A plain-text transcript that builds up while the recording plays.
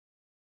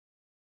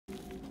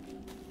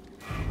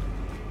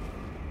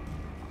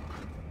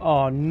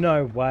Oh,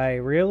 no way,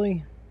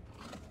 really?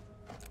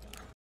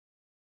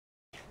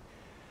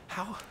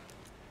 How?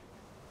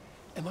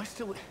 Am I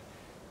still...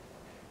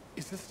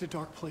 Is this the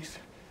dark place?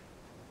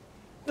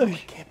 No,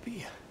 it can't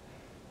be.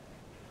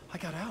 I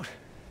got out.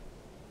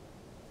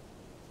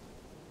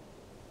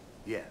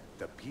 Yeah,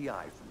 the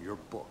PI from your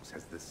books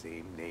has the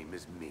same name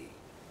as me.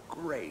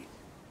 Great.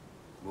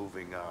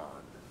 Moving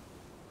on.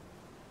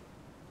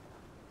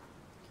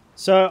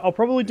 So, I'll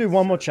probably do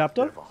one more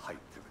chapter. Bit of a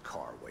hike to the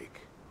car,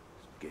 Wake.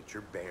 Get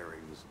your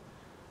bearings,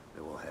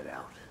 then we'll head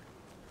out.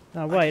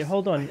 No, wait,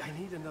 hold on. I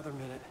need another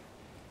minute.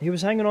 He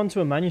was hanging on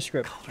to a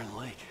manuscript. Cauldron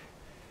Lake.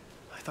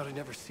 I thought I'd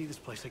never see this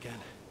place again.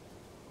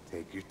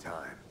 Take your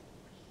time,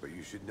 but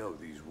you should know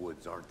these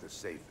woods aren't the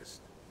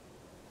safest.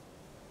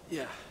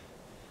 Yeah.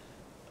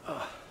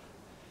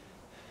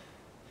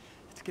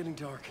 It's getting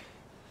dark.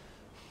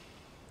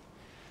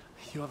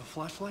 You have a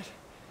flashlight?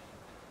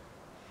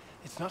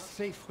 It's not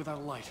safe without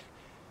a light.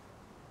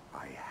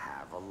 I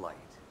have a light.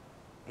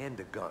 And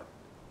a gun.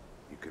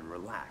 You can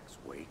relax,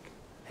 Wake.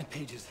 And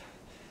pages.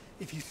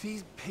 If you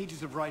see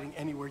pages of writing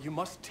anywhere, you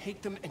must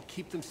take them and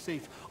keep them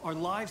safe. Our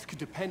lives could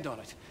depend on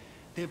it.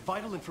 They have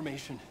vital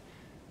information.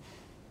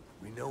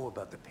 We know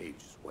about the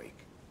pages, Wake.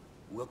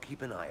 We'll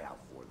keep an eye out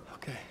for them.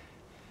 Okay.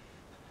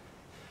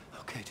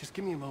 Okay, just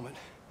give me a moment.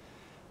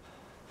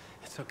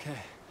 It's okay.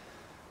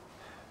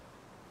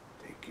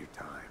 Take your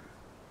time.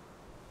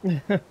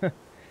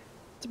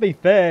 To be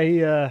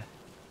fair,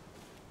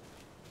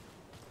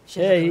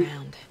 Should look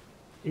around.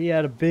 he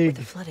had a With big...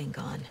 the flooding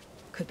gone,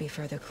 could be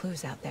further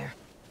clues out there.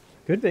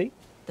 Could be.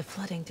 The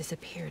flooding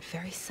disappeared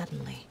very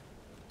suddenly.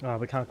 Oh,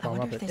 we can't I climb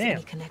wonder up if it. there's any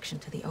Damn. connection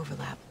to the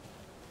overlap.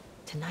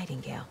 To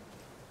Nightingale.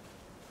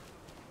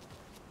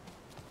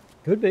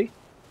 Could be.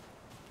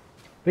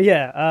 But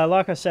yeah,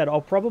 like I said, I'll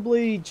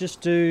probably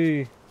just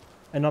do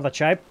another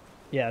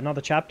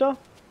chapter,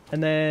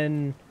 and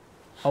then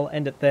I'll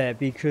end it there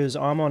because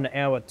I'm on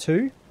hour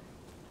 2,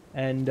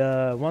 and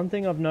one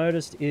thing I've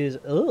noticed is,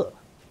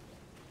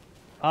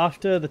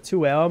 after the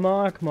 2-hour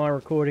mark, my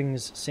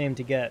recordings seem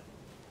to get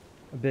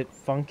a bit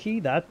funky.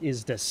 That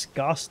is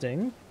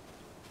disgusting.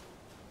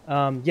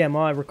 Yeah,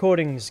 my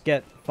recordings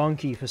get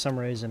funky for some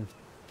reason.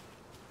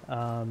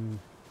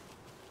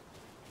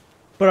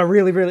 But I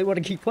really, really want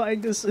to keep playing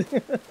this.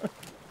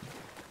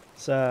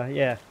 So,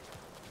 yeah.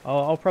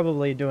 I'll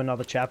probably do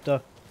another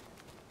chapter.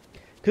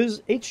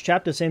 Because each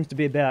chapter seems to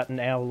be about an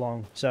hour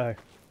long, so...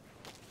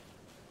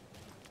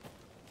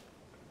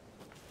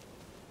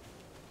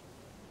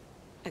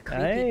 A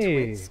creepy Hey.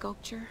 twin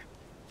sculpture.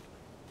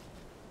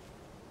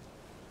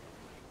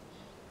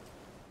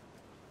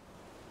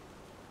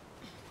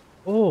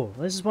 Oh,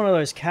 this is one of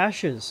those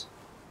caches.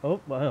 Oh,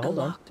 well, A hold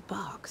on. locked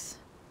box.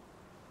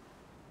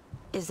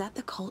 Is that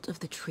the cult of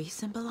the tree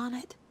symbol on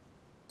it?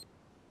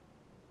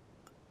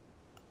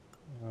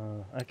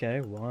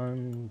 Okay,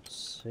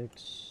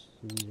 160.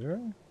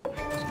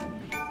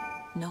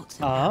 Notes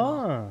and ammo.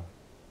 Ah.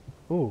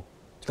 Ooh,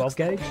 12 Looks like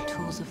gauge? they're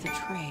tools of the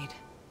trade.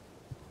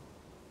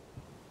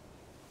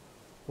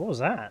 What was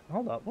that?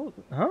 Hold up. What?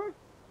 Huh?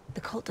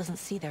 The cult doesn't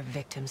see their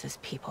victims as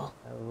people.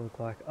 They look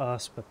like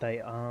us, but they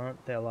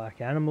aren't. They're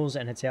like animals,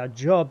 and it's our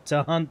job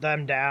to hunt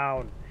them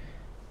down.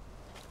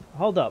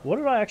 Hold up. What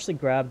did I actually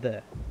grab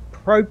there?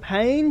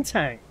 Propane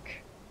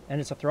tank.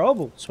 And it's a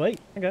throwable. Sweet.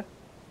 Okay.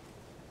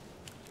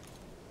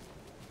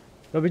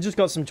 But we just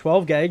got some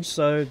 12 gauge,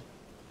 so there's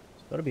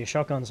got to be a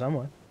shotgun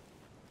somewhere.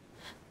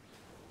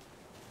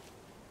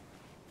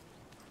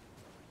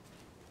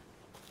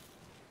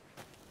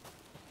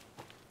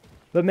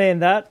 But man,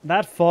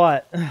 that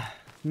fight,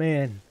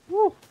 man,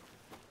 woo,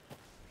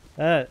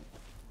 that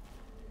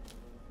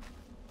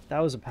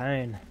was a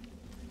pain.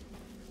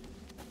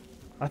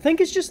 I think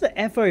it's just the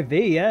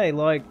FOV, eh?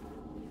 Like,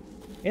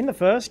 in the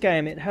first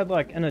game, it had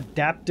like an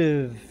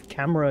adaptive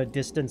camera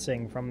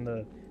distancing from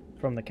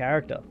the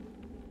character.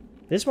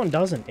 This one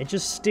doesn't. It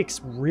just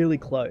sticks really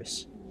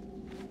close.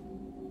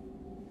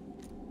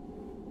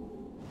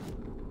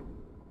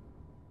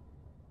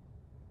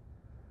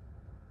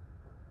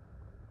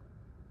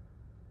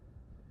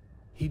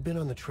 He'd been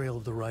on the trail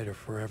of the writer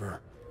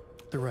forever.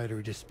 The writer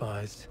he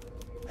despised.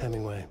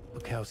 Hemingway,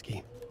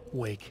 Bukowski,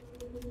 Wake.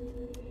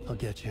 I'll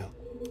get you.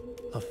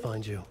 I'll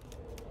find you.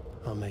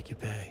 I'll make you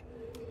pay.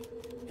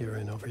 You're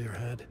in over your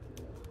head.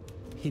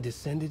 He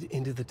descended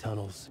into the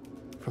tunnels,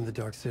 from the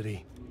Dark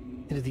City,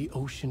 into the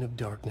ocean of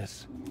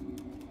darkness.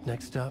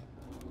 Next stop,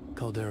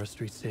 Caldera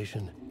Street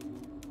Station.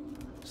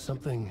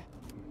 Something,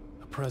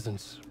 a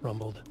presence,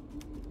 rumbled.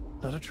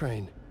 Not a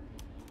train.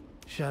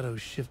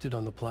 Shadows shifted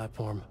on the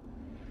platform.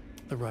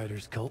 The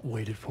writer's cult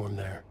waited for him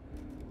there.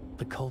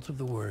 The cult of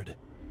the word.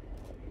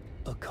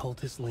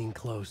 Occultists lean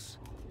close.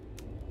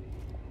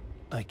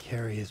 I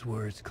carry his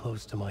words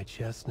close to my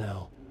chest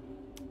now.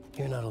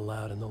 You're not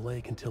allowed in the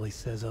lake until he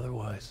says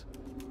otherwise.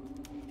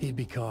 He'd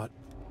be caught,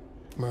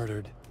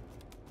 murdered.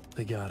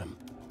 They got him.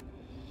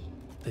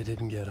 They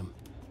didn't get him.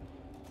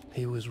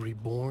 He was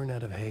reborn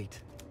out of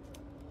hate.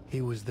 He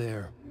was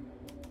there,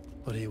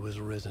 but he was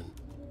risen.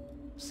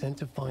 Sent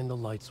to find the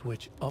light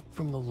switch up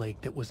from the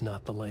lake that was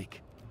not the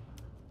lake.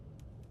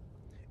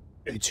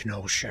 It's an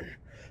ocean.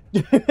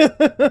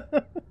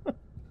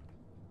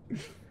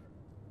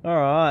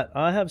 Alright,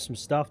 I have some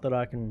stuff that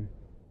I can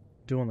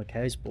do on the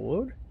case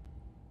board.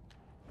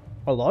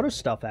 A lot of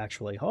stuff,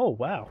 actually. Oh,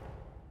 wow.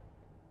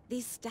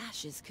 These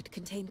stashes could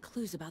contain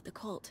clues about the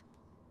cult.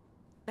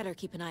 Better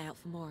keep an eye out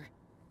for more.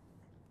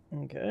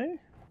 Okay.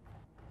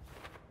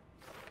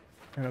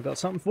 And I've got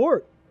something for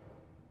it.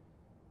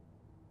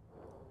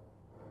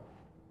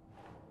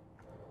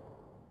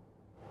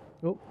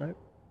 Oh, no.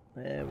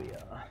 There we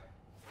are.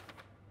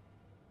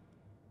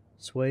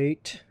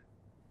 Sweet.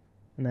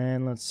 And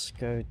then let's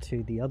go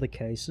to the other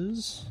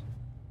cases.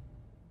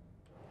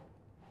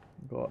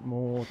 Got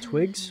more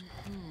twigs.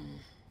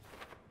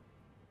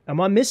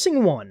 Am I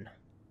missing one?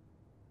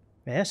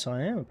 Yes,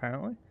 I am,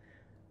 apparently.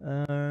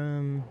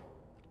 I'm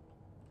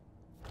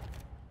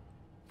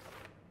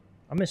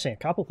missing a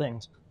couple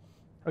things.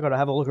 I gotta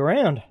have a look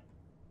around.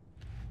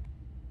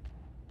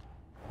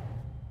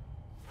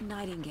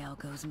 Nightingale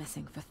goes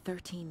missing for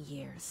 13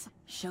 years,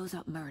 shows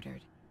up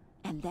murdered,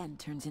 and then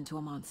turns into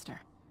a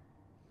monster.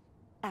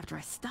 After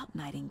I stop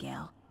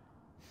Nightingale,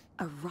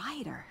 a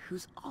rider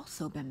who's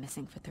also been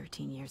missing for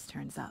 13 years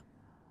turns up.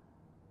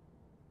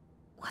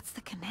 What's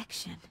the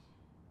connection?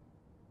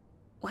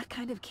 What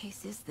kind of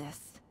case is this?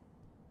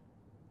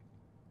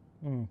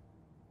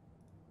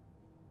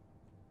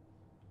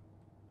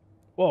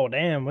 Whoa,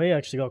 damn, we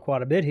actually got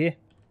quite a bit here.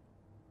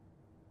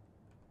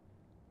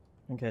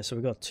 Okay, so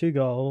we got 2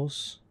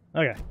 goals.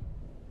 Okay,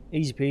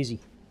 easy peasy.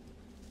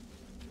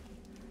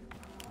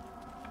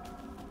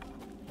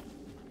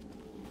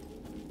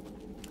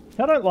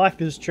 I don't like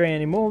this tree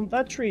anymore.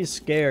 That tree is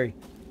scary.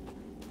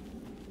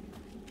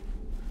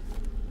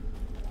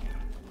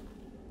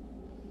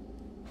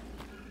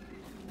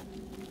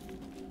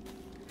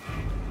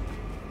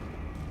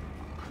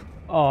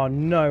 Oh,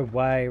 no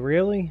way,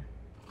 really?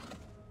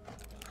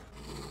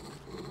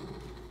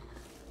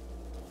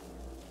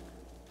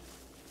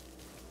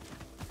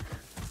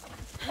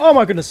 Oh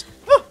my goodness!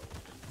 Ah!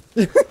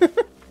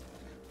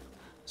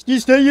 You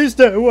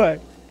stay away.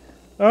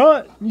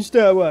 Alright, you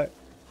stay away.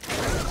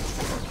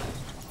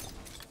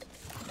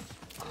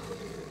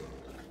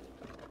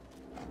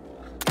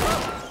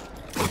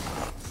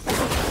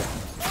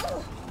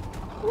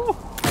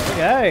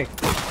 Okay.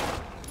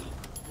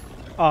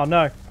 Oh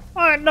no.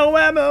 I had no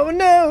ammo,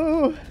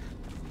 no!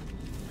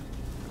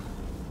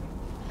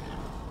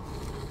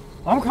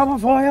 I'm coming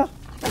for you.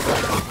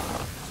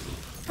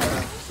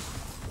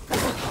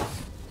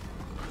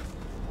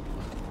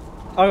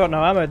 I got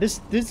no ammo.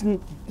 This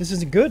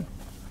isn't good.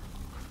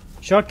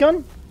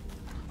 Shotgun?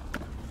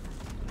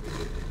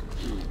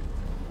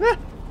 Ah.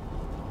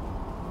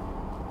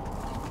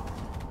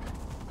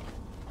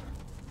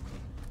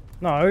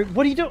 No,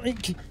 what are you doing?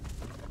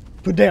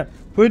 Put it down.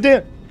 Put it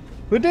down.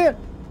 Put it down.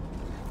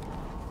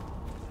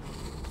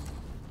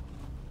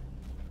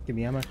 Give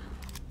me ammo.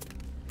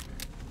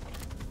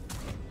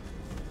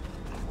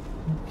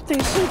 They're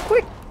so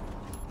quick.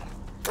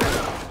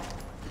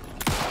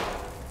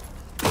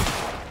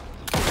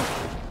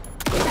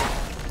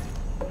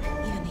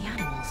 Even the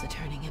animals are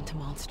turning into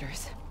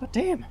monsters. Oh,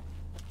 damn.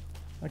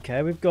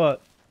 Okay, we've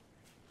got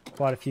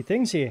quite a few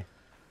things here.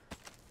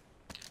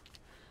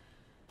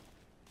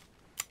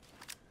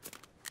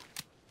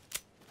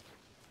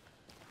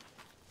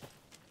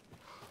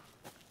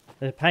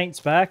 The paint's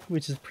back,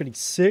 which is pretty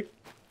sick.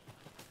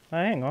 Oh,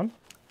 hang on.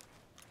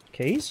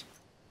 Keys?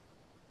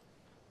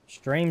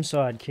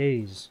 Streamside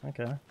keys.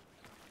 Okay.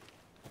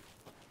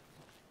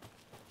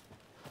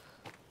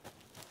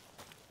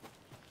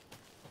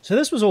 So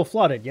this was all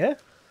flooded, yeah?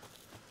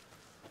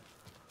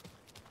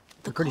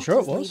 The pretty cult sure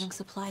it is was. leaving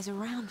supplies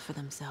around for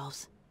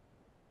themselves.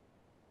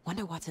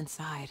 Wonder what's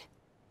inside.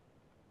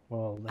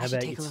 Well, I how should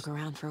about take a you? look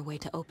around for a way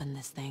to open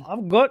this thing.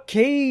 I've got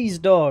keys,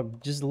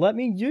 dog. Just let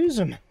me use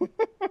them.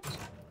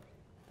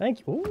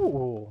 Thank you.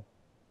 Ooh.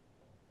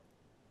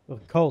 The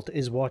cult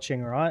is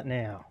watching right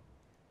now.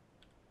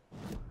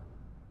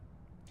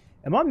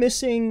 Am I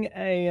missing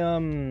a,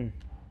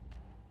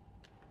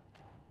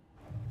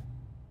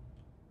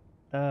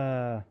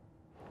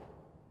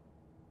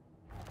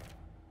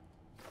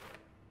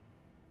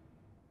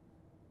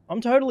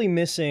 I'm totally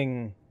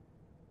missing,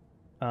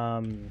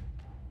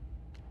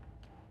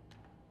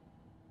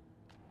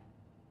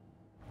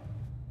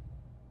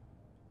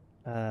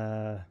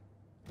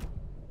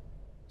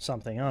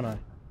 something, aren't I?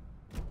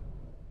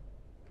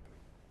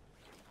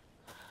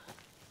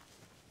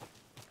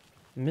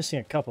 I'm missing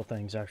a couple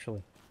things,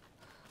 actually.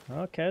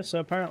 Okay, so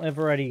apparently I've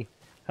already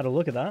had a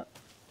look at that.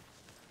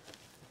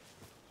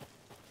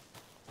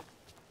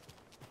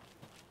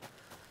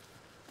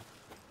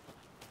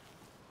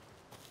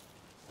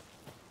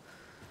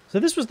 So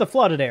this was the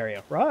flooded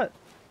area, right?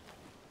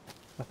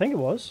 I think it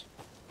was.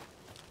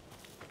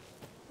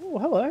 Oh,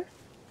 hello.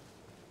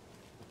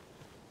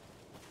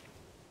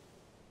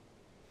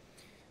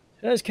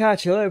 Let's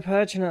catch you, hello,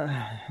 patch.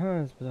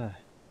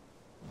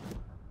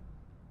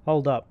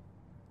 Hold up.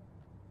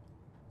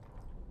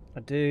 I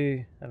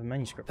do have a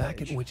manuscript Back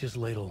page. at Witch's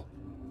Ladle,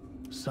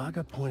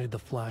 Saga pointed the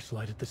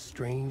flashlight at the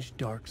strange,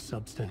 dark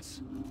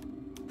substance.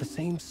 The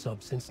same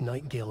substance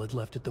Nightingale had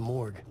left at the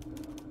morgue.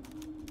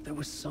 There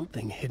was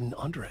something hidden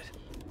under it.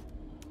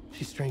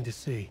 She strained to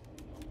see.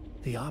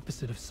 The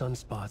opposite of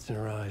sunspots in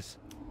her eyes.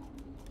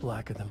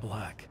 Blacker than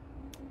black.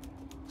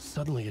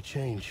 Suddenly a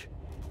change.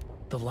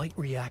 The light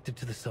reacted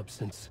to the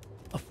substance.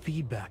 A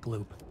feedback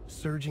loop,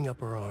 surging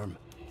up her arm.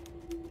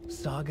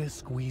 Saga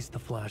squeezed the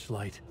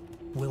flashlight,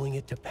 willing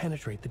it to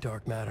penetrate the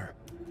dark matter.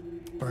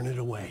 Burn it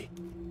away.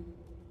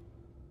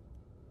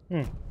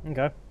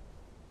 Okay.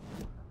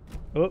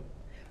 Oh,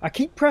 I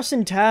keep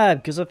pressing tab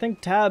because I think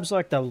tab's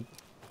like the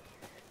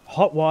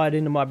hotwired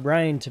into my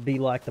brain to be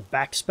like the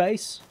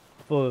backspace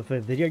for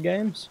video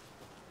games.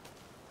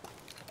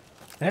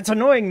 That's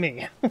annoying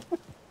me.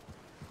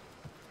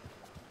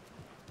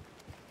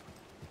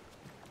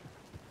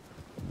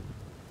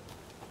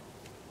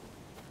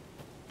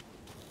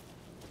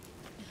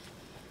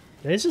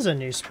 This is a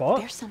new spot.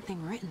 There's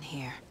something written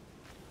here.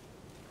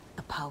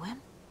 A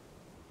poem?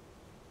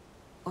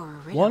 Or a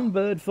riddle? 1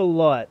 bird for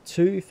light,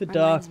 2 for Reminds me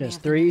darkness,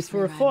 of the 3 nursery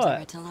for a rhymes I read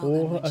fight, to Logan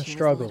 4 when a she was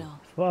struggle, little.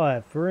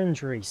 5 for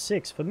injury,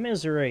 6 for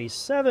misery,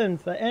 7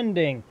 for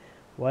ending,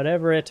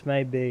 whatever it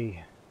may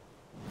be.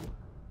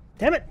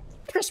 Damn it!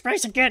 Press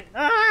space again!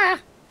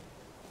 Ah!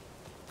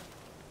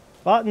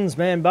 Buttons,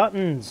 man,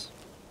 buttons.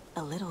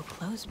 A little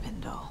clothespin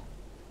doll.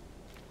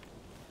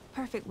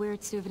 Perfect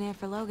weird souvenir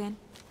for Logan.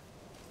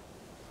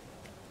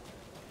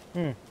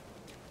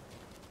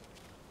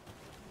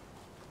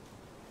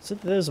 So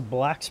there's a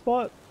black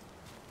spot?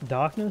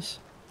 Darkness?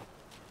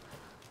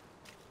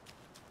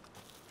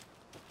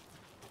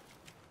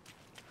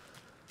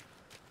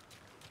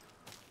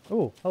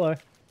 Oh, hello.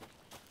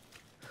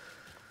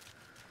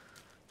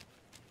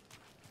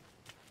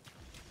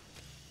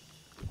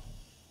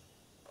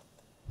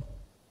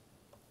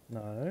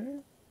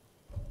 No.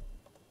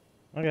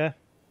 Okay.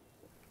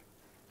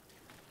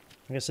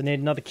 I guess I need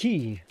another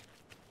key.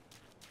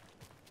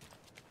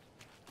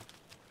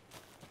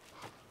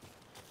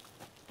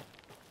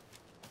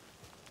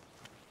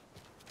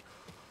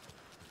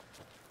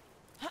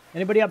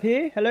 Anybody up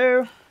here?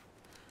 Hello?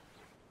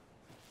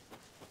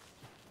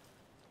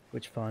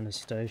 Witchfinder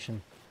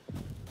Station.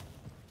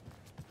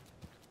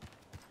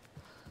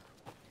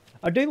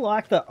 I do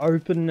like the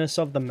openness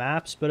of the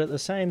maps, but at the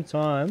same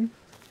time,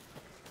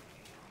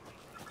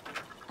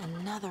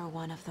 Another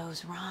one of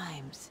those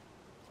rhymes.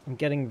 I'm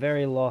getting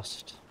very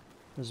lost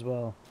as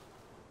well.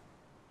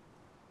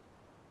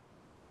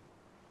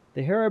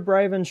 The hero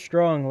brave and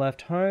strong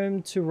left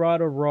home to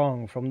right a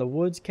wrong. From the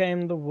woods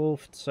came the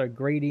wolf, so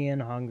greedy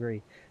and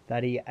hungry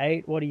that he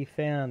ate what he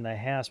found, the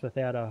house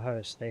without a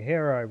host. The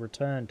hero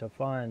returned to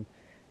find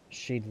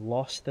she'd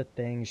lost the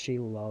thing she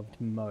loved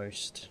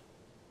most.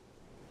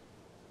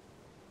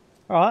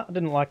 Alright, I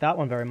didn't like that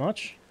one very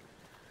much.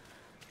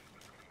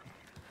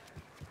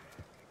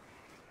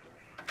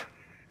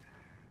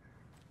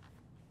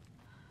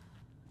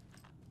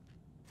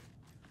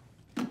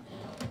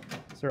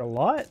 Is there a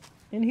light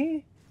in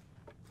here?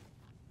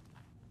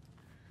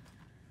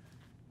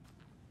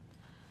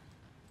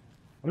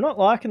 I'm not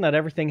liking that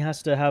everything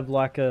has to have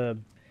like a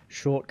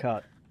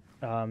shortcut.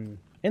 In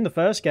the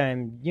first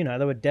game, you know,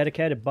 there were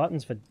dedicated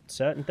buttons for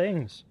certain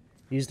things.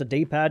 Use the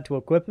D-pad to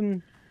equip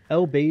them,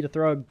 LB to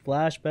throw a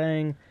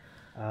flashbang,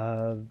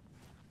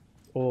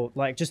 or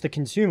like just the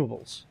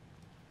consumables.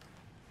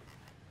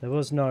 There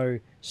was no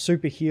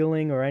super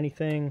healing or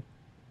anything.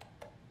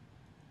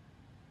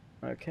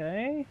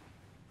 Okay.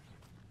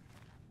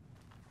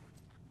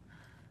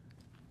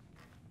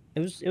 It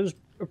was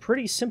a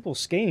pretty simple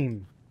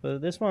scheme, but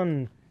this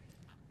one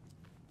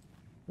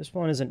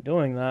isn't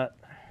doing that.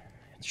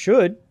 It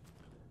should,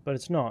 but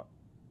it's not.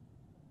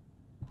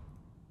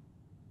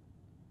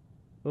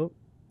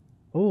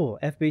 Oh,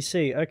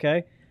 FBC,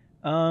 okay.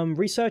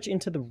 Research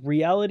into the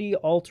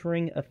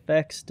reality-altering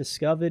effects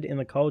discovered in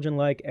the Colgan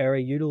Lake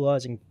area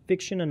utilizing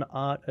fiction and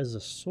art as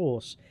a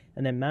source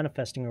and then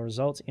manifesting the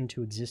results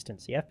into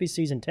existence. The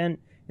FBC's intent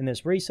in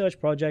this research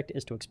project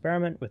is to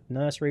experiment with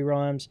nursery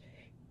rhymes,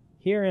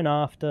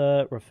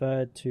 hereinafter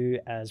referred to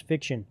as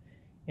fiction,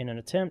 in an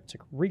attempt to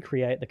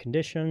recreate the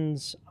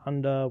conditions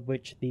under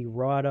which the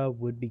writer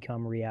would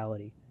become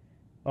reality.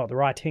 Oh, the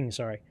writing,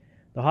 sorry.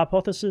 The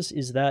hypothesis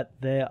is that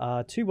there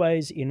are two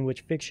ways in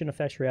which fiction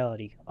affects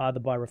reality, either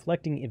by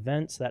reflecting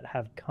events that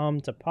have come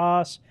to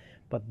pass,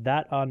 but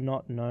that are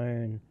not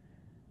known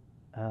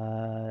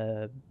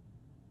to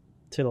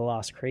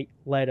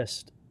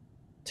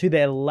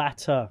their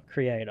latter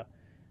creator,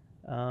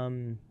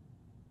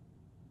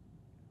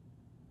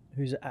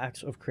 whose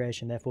acts of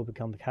creation therefore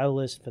become the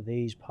catalyst for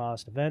these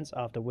past events,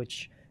 after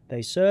which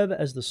they serve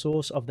as the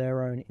source of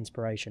their own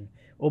inspiration,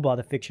 or by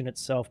the fiction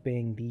itself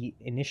being the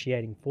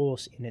initiating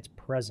force in its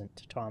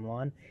present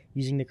timeline,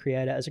 using the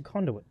creator as a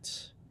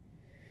conduit.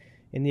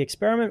 In the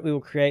experiment, we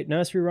will create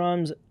nursery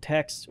rhymes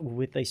text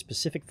with a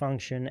specific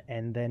function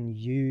and then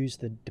use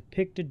the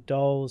depicted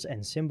dolls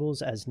and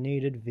symbols as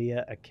needed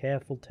via a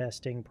careful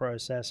testing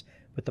process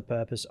with the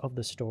purpose of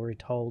the story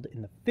told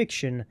in the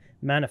fiction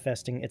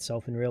manifesting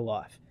itself in real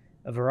life.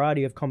 A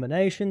variety of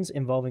combinations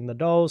involving the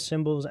dolls,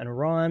 symbols, and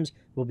rhymes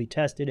will be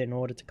tested in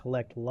order to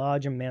collect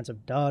large amounts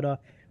of data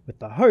with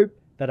the hope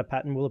that a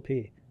pattern will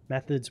appear.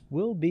 Methods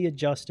will be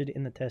adjusted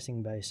in the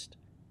testing based.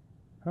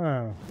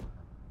 Huh.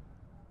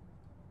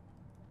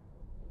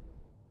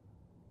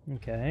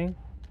 Okay.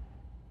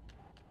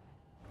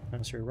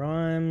 Nursery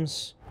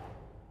rhymes.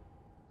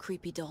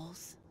 Creepy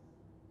dolls.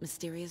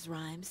 Mysterious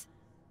rhymes.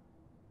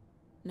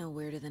 No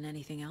weirder than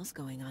anything else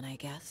going on, I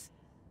guess.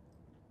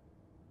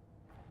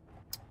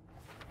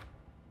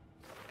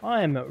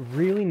 I am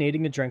really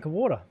needing a drink of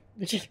water.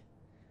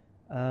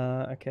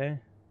 Okay.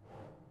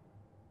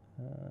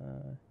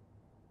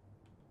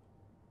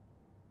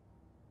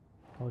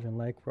 Cauldron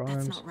Lake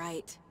rhymes. That's not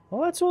right.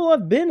 Well, that's all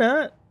I've been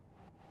at.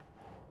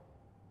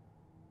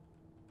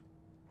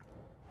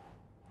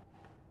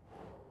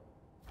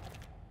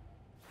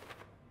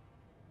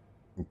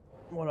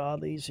 What are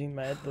these? Who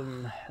made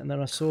them? And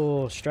then I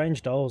saw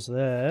strange dolls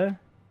there.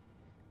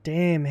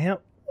 Damn,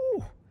 how...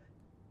 Ooh.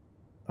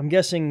 I'm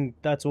guessing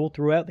that's all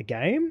throughout the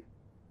game?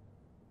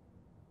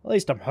 At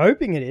least I'm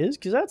hoping it is,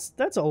 because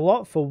that's a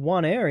lot for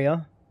one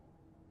area.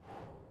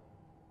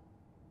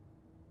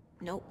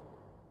 Nope.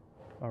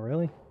 Oh,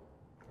 really?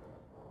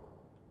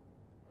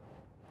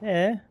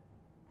 Yeah.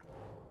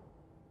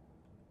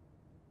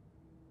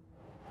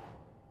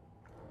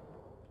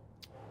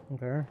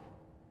 Okay.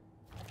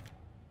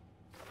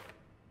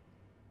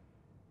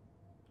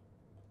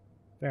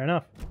 Fair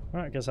enough.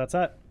 Alright, I guess that's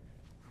that.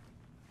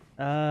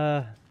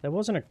 There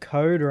wasn't a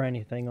code or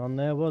anything on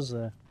there, was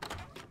there?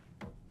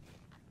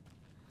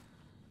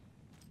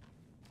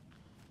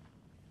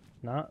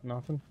 Nah,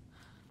 nothing.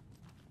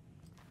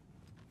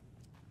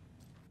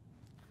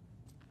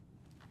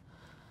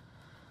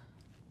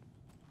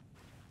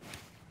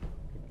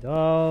 Creep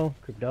doll,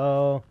 creep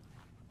doll.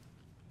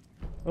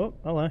 Oh,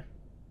 hello.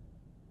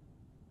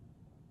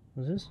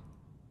 What's this?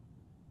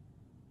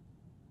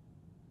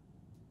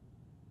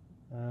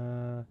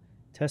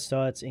 Test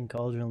sites in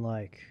Cauldron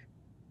Lake.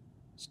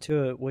 It's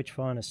 2 at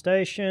Witchfinder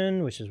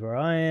Station, which is where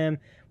I am.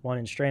 1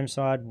 in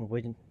Streamside,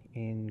 1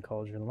 in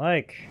Cauldron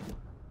Lake.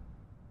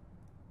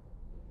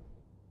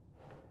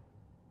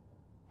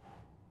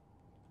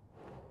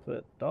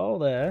 Put doll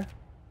there.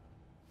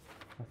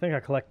 I think I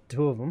collected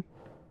 2 of them.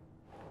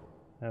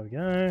 There we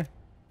go.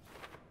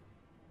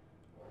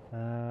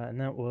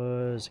 And that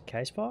was a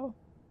case file.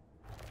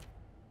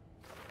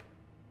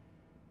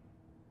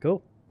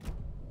 Cool.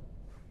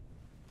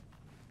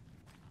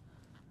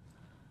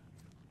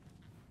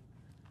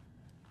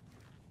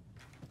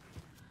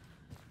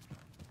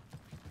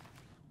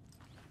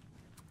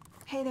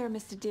 Hey there,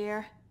 Mr.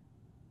 Deer.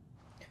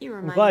 You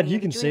remind glad me you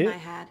of a can see dream it. I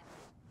had.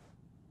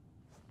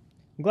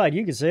 I'm glad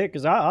you can see it,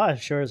 because I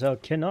sure as hell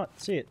cannot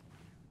see it.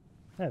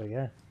 There we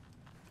go.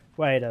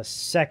 Wait a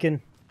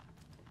second.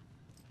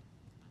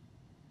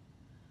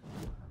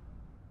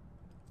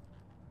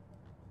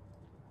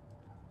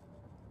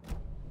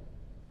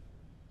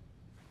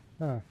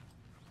 Huh.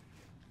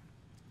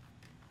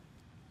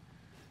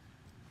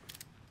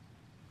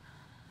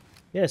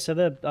 Yeah,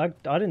 so I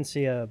didn't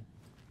see a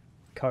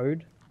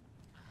code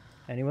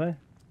anyway.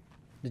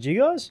 Did you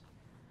guys?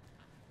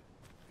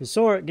 If you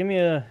saw it, give me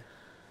a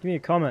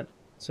comment.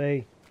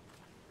 See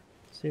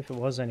if it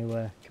was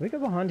anywhere. Can we go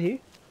behind here?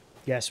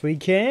 Yes, we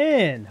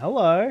can.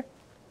 Hello.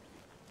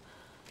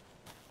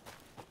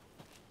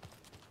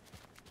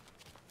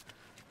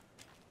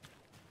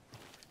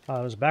 Oh,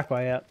 it was a back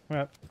way out. All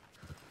right.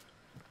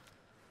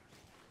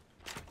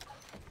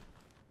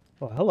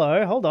 Oh,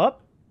 hello. Hold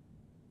up.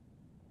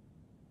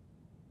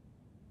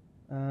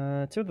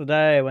 Tip of the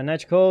day. When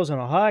nature calls on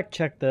a hike,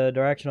 check the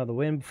direction of the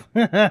wind.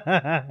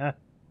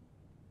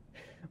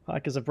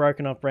 Hikers have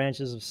broken off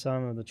branches of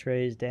some of the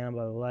trees down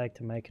by the lake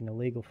to make an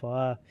illegal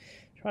fire.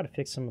 Try to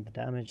fix some of the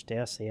damage,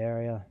 douse the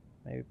area.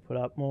 Maybe put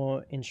up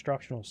more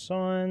instructional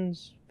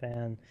signs.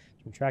 Found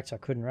some tracks I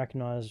couldn't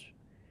recognize.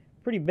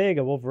 Pretty big,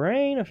 a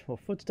wolverine, or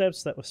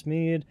footsteps that were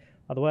smeared.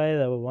 Either way,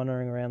 they were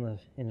wandering around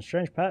in a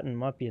strange pattern.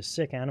 Might be a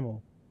sick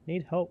animal.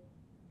 Need help?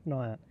 Keep an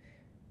eye out.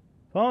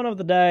 Poem of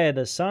the day.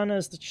 The sun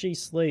as she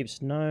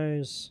sleeps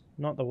knows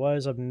not the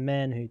woes of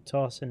men who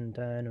toss and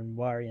turn and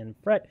worry and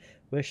fret.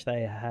 Wish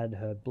they had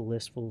her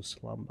blissful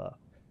slumber.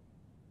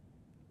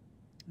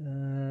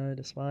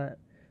 Despite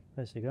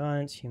basic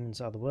guidance,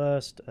 humans are the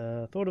worst.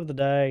 Thought of the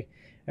day.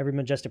 Every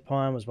majestic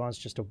pine was once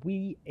just a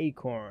wee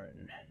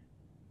acorn.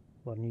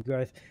 A lot of new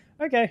growth.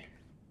 Okay.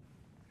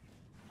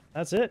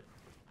 That's it.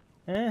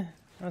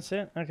 That's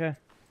it. Okay.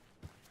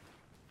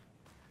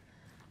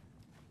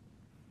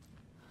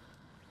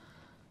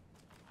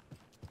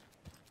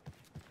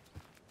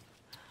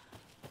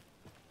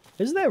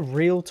 Is there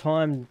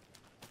real-time,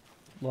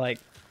 like...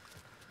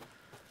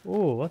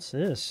 Oh, what's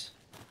this?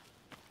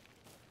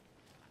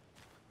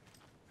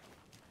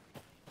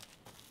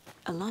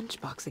 A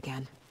lunchbox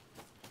again.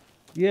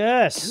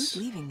 Yes! Who's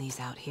leaving these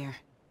out here?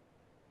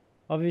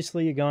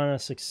 Obviously you're going to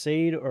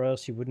succeed or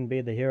else you wouldn't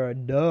be the hero.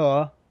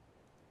 Duh!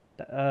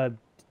 Are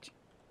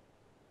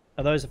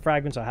those the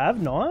fragments I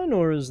have? 9?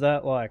 Or is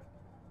that like...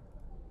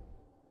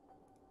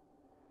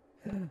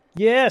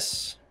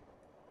 Yes!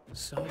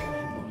 Saya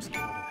had lost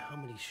count of how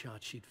many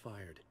shots she'd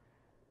fired,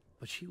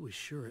 but she was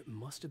sure it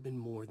must have been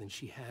more than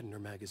she had in her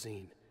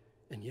magazine.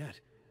 And yet,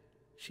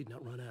 she'd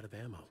not run out of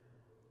ammo.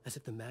 As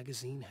if the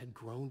magazine had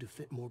grown to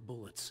fit more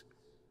bullets.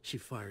 She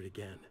fired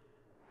again.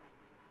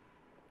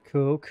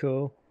 Cool,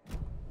 cool.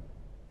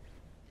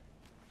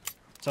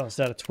 So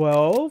instead of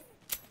 12,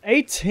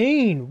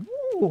 18.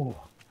 Woo!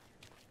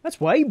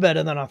 That's way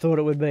better than I thought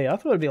it would be. I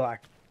thought it'd be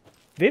like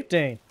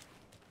 15.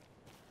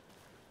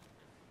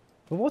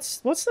 But what's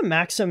the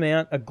max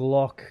amount a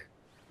Glock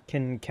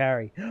can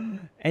carry?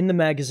 And the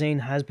magazine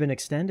has been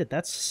extended.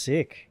 That's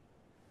sick.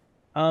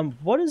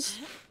 What is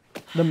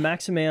the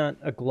max amount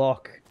a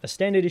Glock, a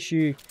standard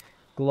issue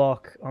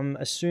Glock? I'm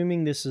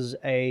assuming this is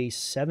a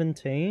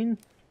 17.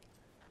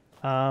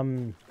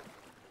 Can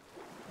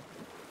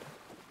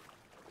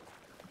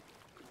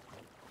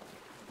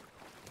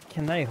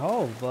they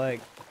hold? Like,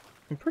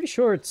 I'm pretty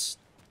sure it's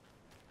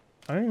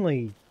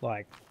only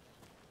like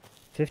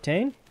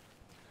 15,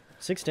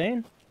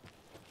 16.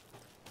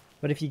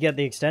 But if you get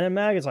the extended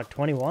mag, it's like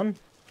 21.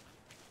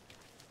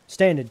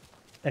 Standard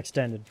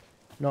extended,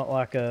 not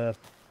like a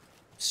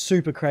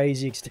super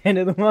crazy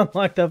extended one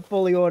like the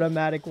fully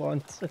automatic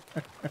ones.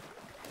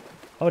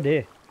 Oh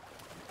dear.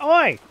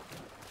 Oi!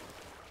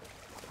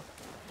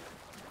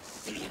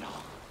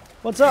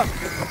 What's up?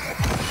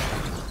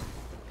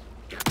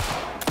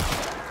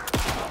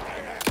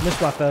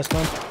 Missed my first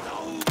one.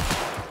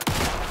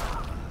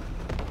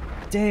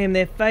 Damn,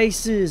 their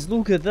faces!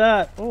 Look at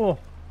that! Oh,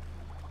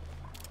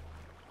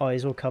 oh,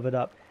 he's all covered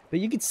up, but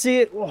you can see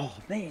it. Oh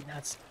man,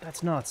 that's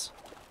nuts.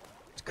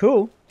 It's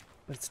cool,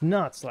 but it's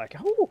nuts. Like,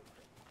 oh.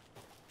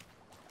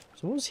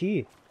 So what was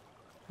here?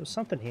 There was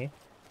something here.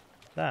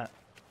 That.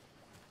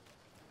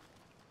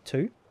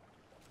 2.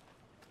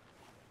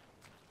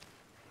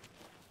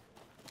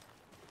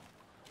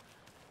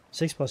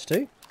 Six plus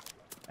 2.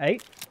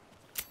 8.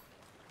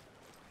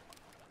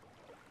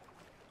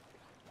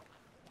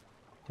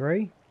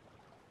 3.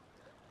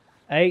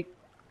 8.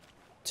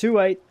 2,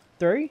 8,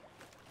 3.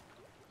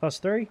 Plus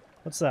 3.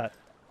 What's that?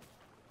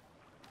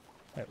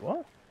 Wait,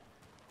 what?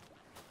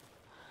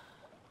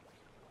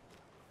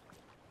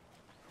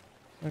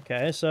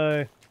 Okay,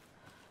 so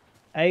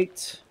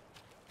 8.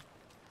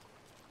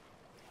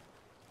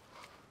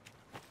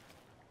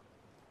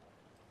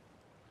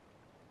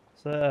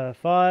 So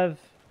 5,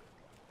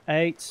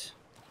 8.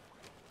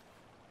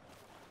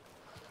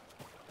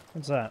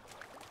 What's that?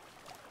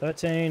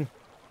 13.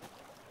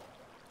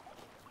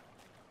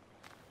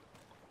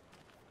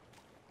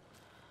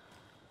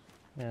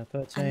 Yeah,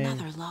 13.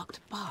 Another locked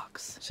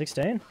box.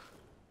 16.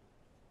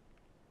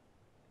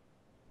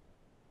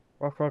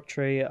 Rock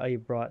tree, are you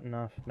bright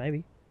enough?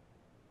 Maybe.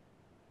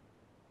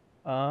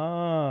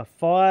 5,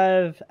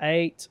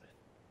 8,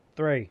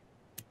 3.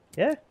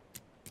 Yeah?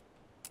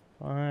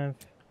 5,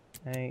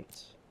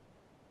 8,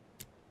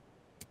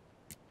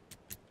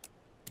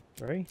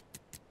 3.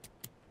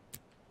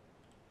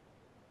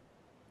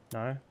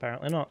 No,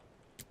 apparently not.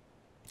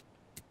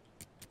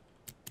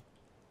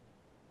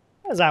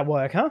 How does that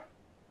work, huh?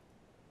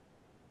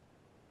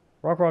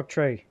 Rock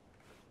tree.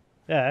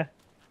 Yeah.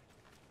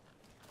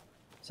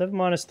 7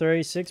 minus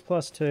 3, 6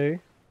 plus 2.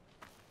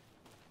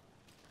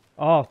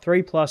 Oh,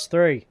 3 plus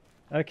 3.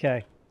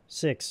 Okay.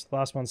 6.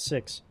 Last one's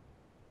 6.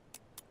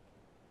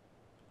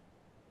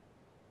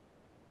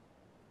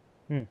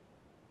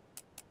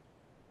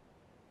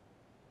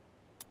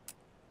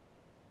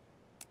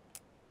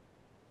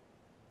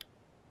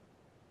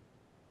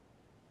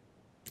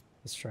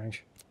 That's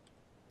strange.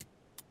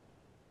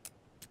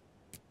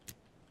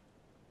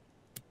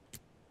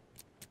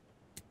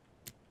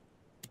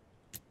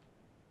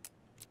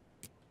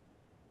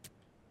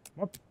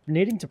 Am I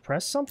needing to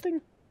press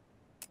something?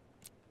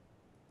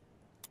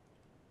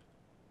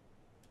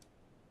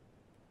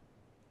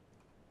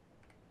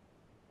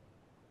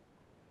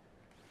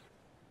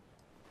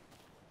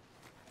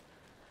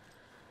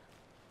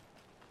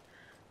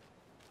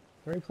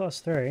 Three plus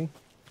 3.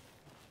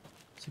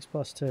 6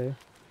 plus 2.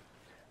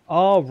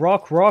 Oh,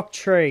 rock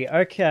tree.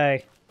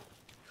 Okay.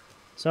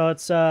 So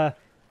it's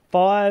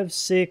 5,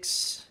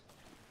 6,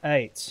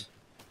 8.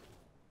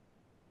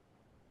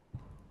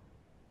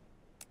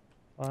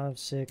 5,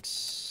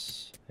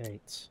 6,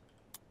 8.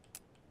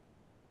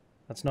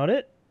 That's not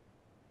it?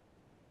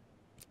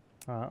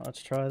 Alright,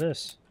 let's try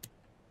this.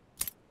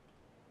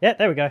 Yeah,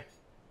 there we go.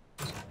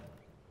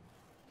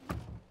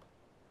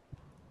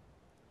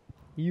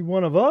 You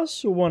one of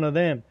us or one of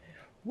them?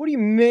 What do you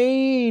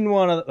mean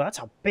one of them? That's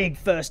a big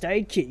first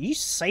aid kit. You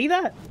see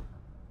that?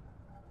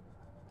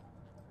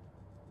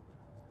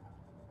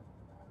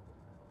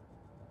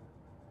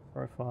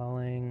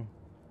 Profiling.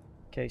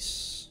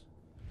 Case.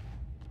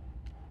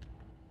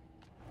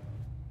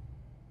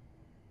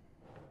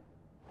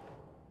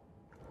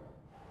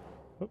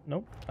 Oh,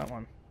 nope, that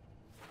one.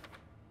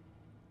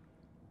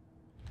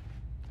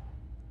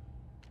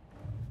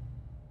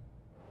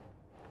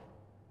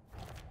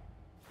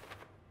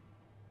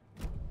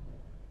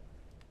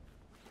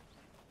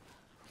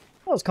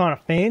 That was kind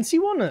of fancy,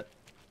 wasn't it?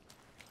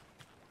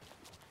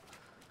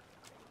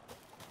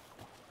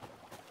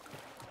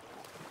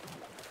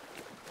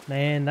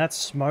 Man, that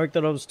smoke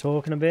that I was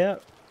talking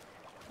about.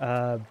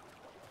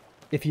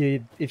 If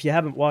you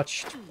haven't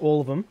watched all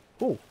of them,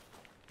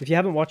 if you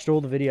haven't watched all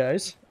the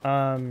videos,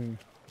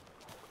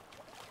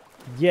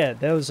 yeah,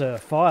 there was a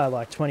fire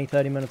like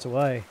 20-30 minutes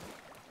away,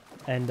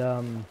 and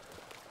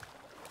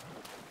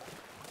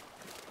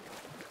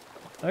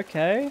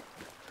okay,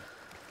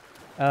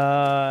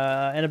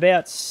 and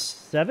about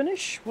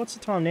 7ish. What's the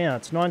time now?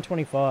 It's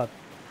 9:25.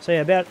 So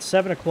yeah, about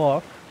 7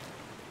 o'clock.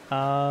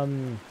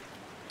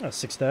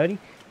 6:30.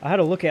 I had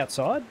a look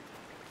outside,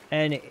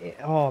 and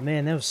oh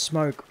man, there was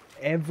smoke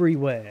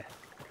everywhere.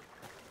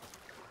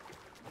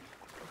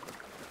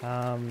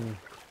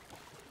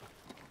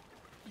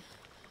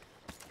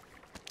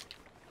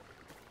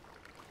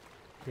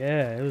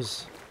 Yeah, it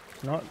was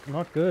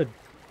not good.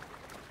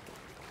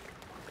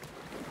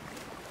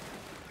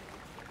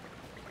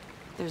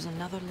 There's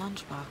another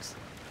lunchbox.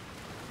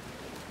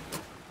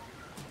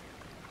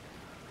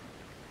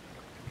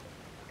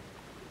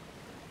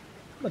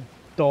 The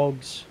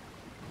dogs.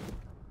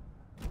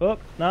 Oh,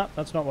 no,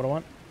 that's not what I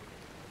want.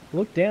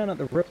 Looked down at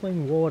the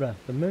rippling water.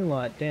 The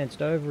moonlight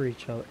danced over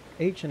each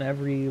and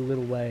every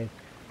little wave.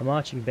 A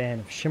marching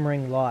band of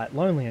shimmering light,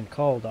 lonely and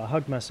cold. I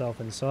hugged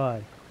myself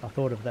inside. I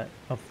thought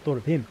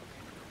of him.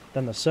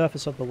 Then the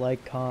surface of the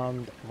lake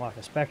calmed like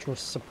a spectral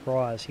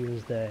surprise. He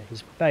was there, his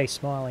face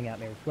smiling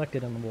at me,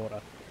 reflected in the water.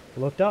 I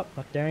looked up,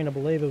 not daring to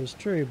believe it was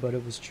true, but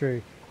it was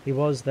true. He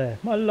was there.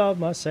 My love,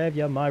 my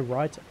savior, my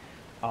right.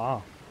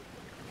 Ah.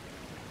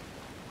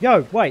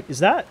 Yo, wait, is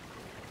that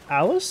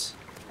Alice?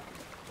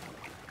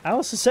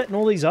 Alice is setting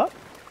all these up?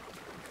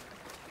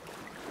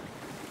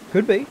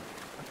 Could be.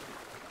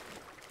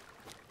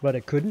 But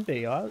it couldn't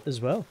be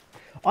as well.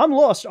 I'm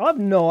lost. I have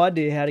no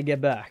idea how to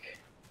get back.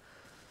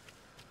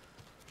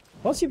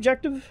 What's the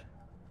objective?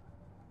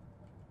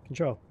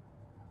 Control.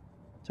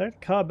 Take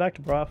the car back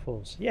to Bright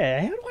Falls.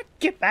 Yeah, how do I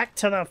get back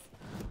to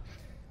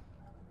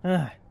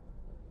the...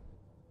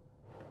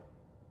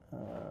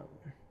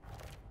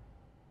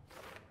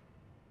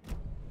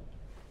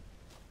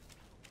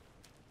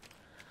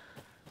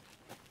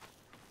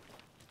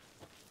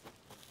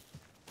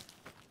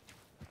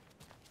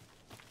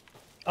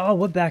 Oh,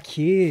 we're back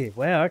here.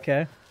 Wow,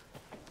 okay.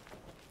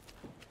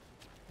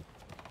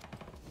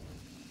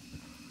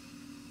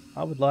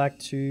 I would like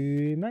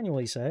to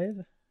manually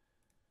save.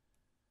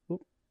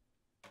 Oop.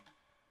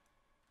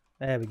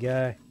 There we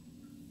go.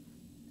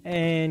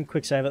 And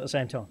quick save at the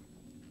same time.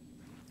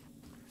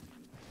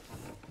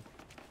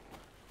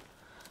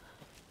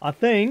 I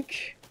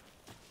think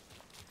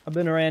I've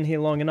been around here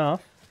long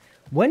enough.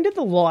 When did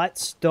the light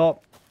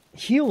stop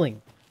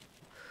healing?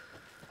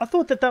 I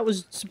thought that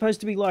was supposed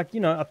to be like, you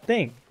know, a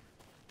thing.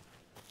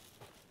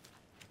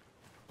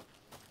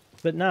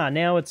 But nah,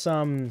 now it's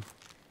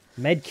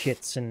med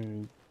kits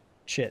and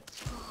shit.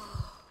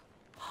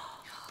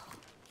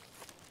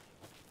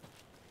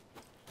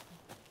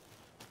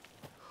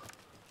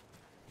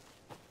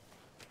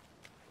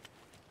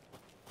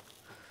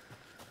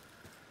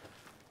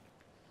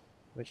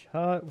 Which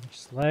heart,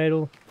 which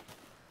ladle?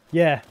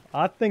 Yeah,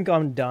 I think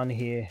I'm done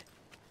here.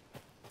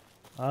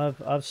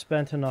 I've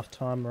spent enough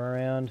time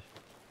around.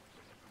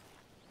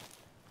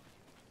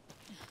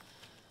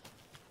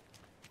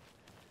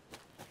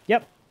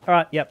 Yep. All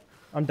right. Yep.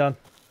 I'm done.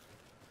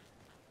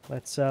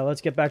 Let's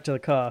get back to the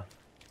car.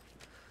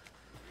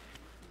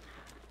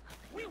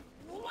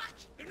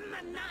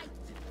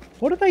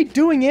 What are they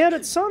doing out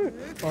at sun?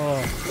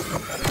 Oh.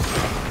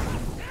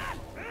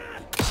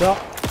 So.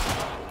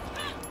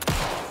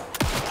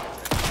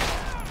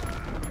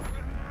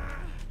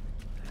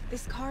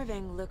 This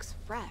carving looks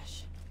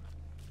fresh.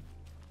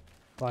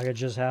 Like it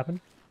just happened?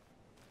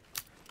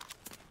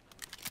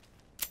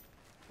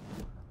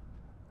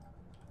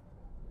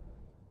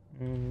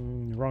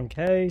 Wrong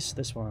case.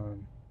 This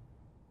one.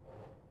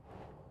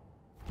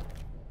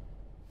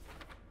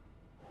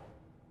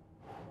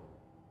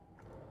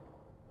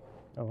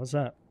 Oh, what's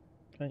that?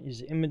 Can't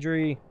use the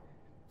imagery.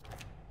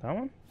 That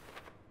one?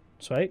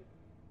 Sweet.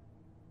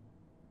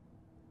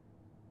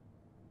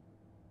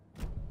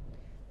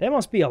 There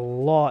must be a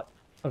lot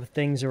of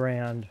things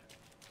around,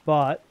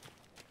 but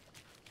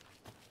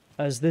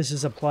as this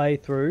is a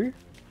playthrough,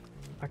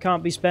 I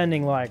can't be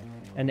spending like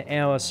an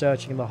hour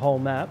searching the whole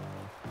map,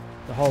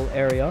 the whole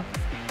area.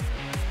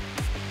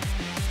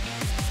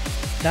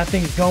 That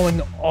thing's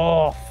going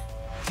off.